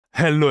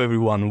Hello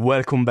everyone,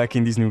 welcome back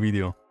in this new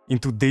video. In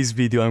today's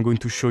video I'm going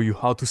to show you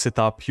how to set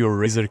up your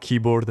Razer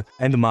keyboard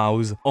and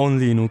mouse on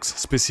Linux,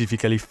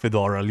 specifically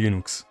Fedora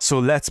Linux. So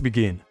let's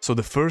begin. So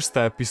the first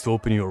step is to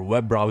open your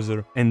web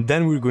browser and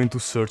then we're going to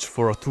search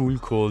for a tool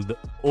called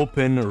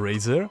Open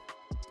Razer.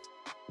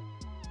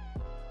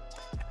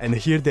 And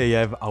here they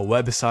have a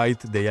website,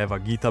 they have a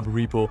GitHub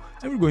repo,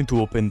 and we're going to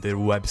open their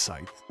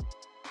website.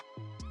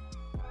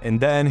 And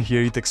then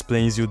here it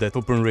explains you that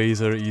Open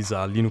Razer is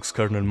a Linux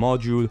kernel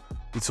module.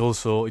 It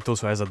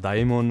also has a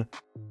daemon.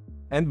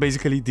 And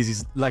basically this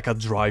is like a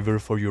driver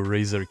for your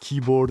Razer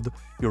keyboard,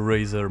 your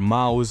Razer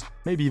mouse,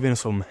 maybe even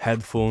some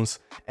headphones.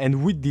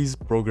 And with this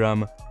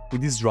program,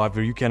 with this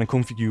driver, you can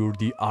configure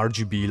the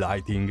RGB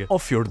lighting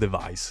of your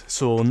device.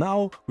 So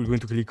now we're going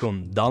to click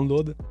on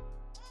download.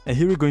 And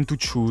here we're going to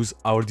choose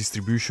our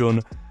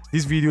distribution.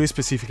 This video is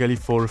specifically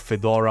for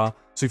Fedora,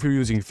 so if you're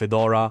using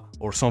Fedora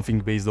or something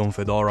based on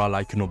Fedora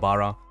like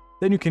Nobara,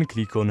 then you can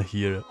click on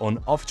here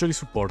on officially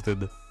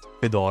supported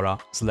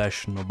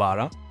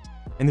Fedora/Nobara.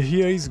 And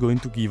here is going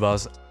to give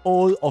us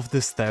all of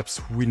the steps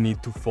we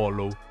need to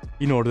follow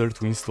in order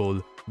to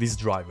install this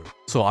driver.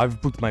 So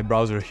I've put my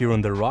browser here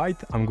on the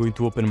right, I'm going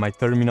to open my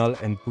terminal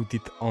and put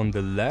it on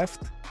the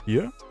left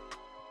here.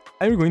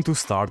 And we're going to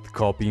start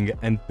copying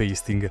and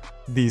pasting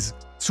these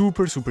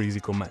super easy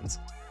commands.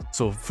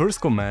 So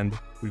first command,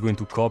 we're going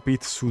to copy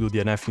it, sudo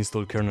dnf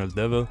install kernel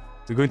dev.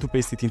 We're going to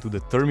paste it into the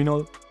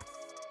terminal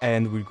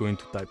and we're going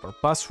to type our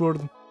password.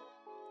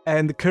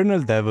 And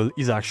kernel dev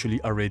is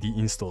actually already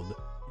installed.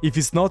 If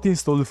it's not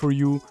installed for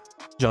you,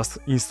 just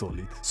install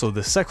it. So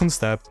the second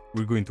step,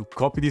 we're going to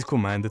copy this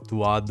command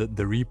to add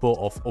the repo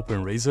of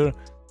Open Razer.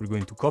 We're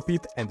going to copy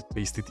it and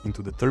paste it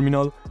into the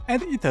terminal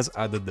and it has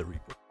added the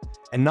repo.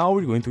 And now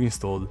we're going to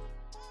install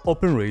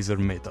Open Razer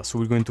Meta. So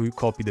we're going to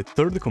copy the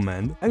third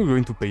command and we're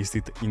going to paste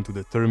it into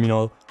the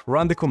terminal,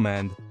 run the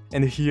command,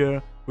 and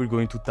here we're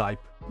going to type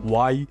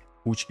Y,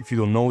 which if you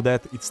don't know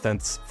that, it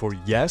stands for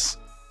yes.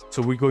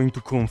 So we're going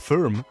to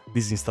confirm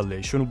this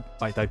installation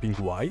by typing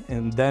Y,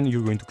 and then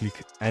you're going to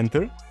click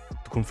enter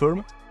to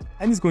confirm,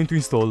 and it's going to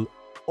install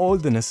all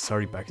the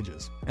necessary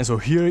packages. And so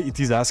here it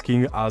is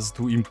asking us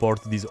to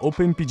import this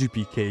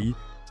OpenPGPK,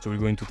 so we're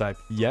going to type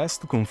yes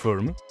to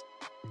confirm,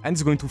 and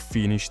it's going to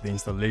finish the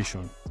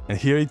installation. And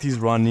here it is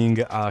running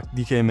a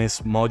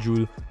DKMS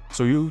module,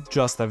 so you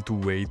just have to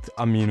wait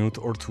a minute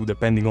or two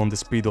depending on the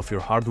speed of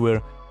your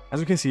hardware. As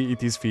you can see,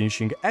 it is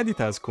finishing and it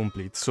has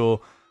complete. So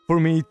for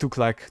me it took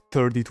like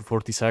 30 to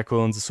 40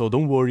 seconds, so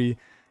don't worry,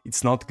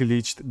 it's not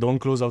glitched, don't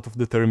close out of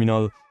the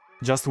terminal,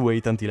 just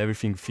wait until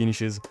everything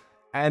finishes,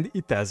 and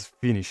it has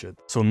finished.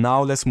 So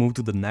now let's move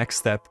to the next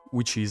step,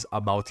 which is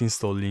about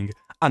installing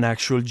an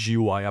actual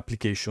GUI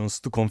applications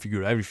to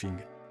configure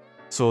everything.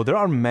 So there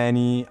are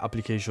many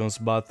applications,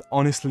 but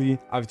honestly,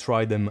 I've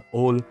tried them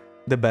all.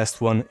 The best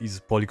one is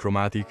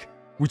Polychromatic,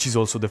 which is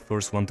also the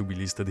first one to be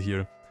listed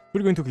here.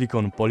 We're going to click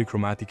on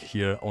Polychromatic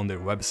here on their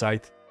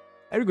website,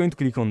 and we're going to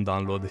click on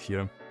download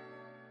here.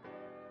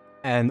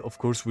 And of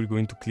course, we're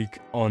going to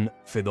click on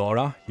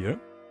Fedora here.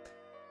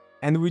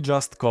 And we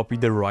just copy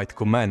the right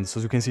command. So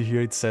as you can see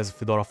here, it says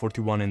Fedora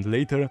 41 and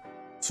later.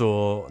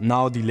 So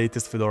now the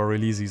latest Fedora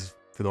release is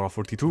Fedora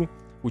 42.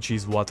 Which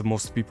is what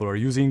most people are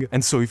using.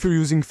 And so if you're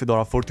using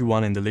Fedora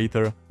 41 and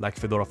later, like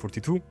Fedora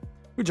 42,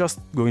 we're just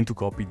going to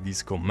copy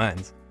these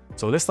commands.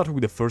 So let's start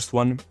with the first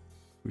one.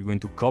 We're going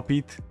to copy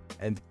it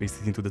and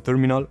paste it into the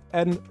terminal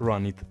and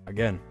run it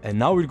again. And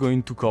now we're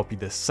going to copy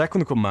the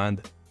second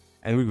command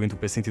and we're going to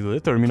paste it into the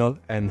terminal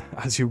and,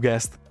 as you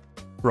guessed,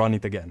 run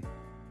it again.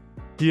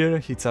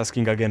 Here it's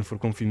asking again for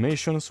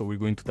confirmation, so we're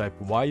going to type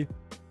Y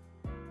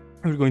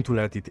and we're going to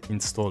let it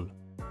install.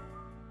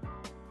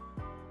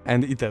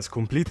 And it has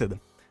completed.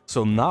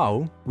 So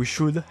now we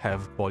should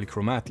have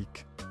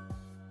Polychromatic.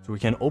 So we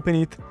can open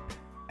it,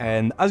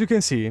 and as you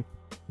can see,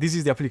 this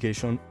is the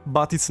application,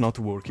 but it's not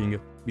working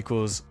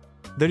because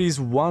there is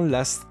one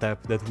last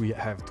step that we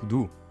have to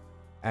do.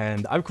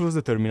 And I've closed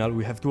the terminal,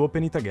 we have to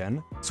open it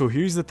again. So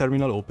here's the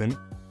terminal open.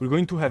 We're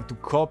going to have to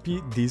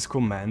copy this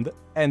command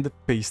and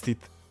paste it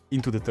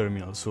into the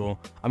terminal. So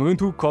I'm going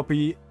to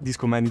copy this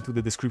command into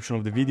the description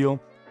of the video,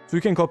 so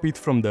you can copy it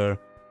from there.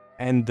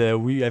 And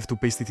we have to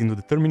paste it into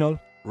the terminal,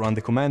 run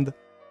the command,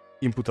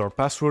 input our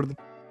password,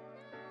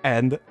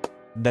 and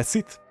that's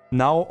it.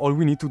 Now all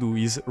we need to do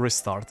is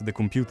restart the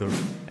computer.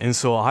 And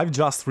so I've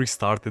just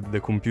restarted the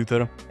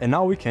computer, and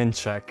now we can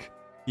check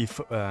if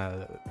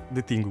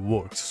the thing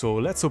works. So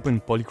let's open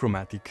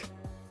Polychromatic,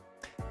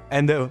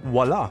 and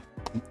voila,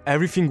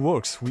 everything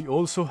works. We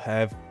also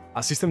have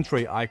a system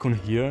tray icon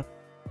here,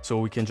 so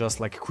we can just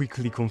like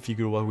quickly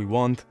configure what we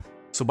want.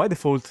 So by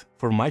default,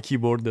 for my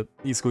keyboard,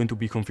 it's going to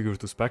be configured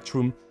to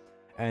Spectrum,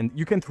 and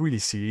you can't really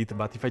see it,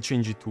 but if I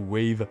change it to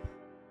Wave,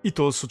 it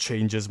also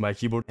changes my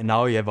keyboard, and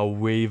now I have a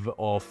wave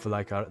of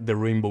like the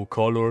rainbow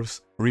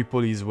colors.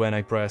 Ripple is when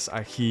I press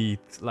a key,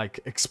 it like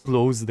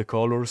explodes the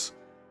colors.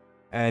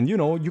 And you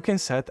know, you can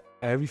set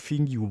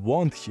everything you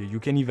want here. You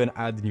can even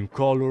add new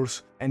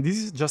colors, and this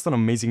is just an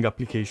amazing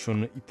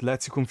application. It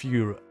lets you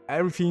configure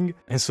everything.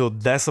 And so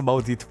that's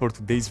about it for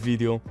today's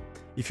video.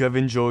 If you have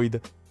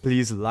enjoyed,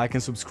 please like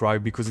and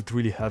subscribe because it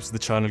really helps the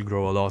channel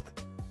grow a lot.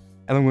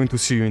 And I'm going to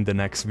see you in the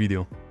next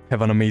video.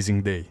 Have an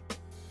amazing day.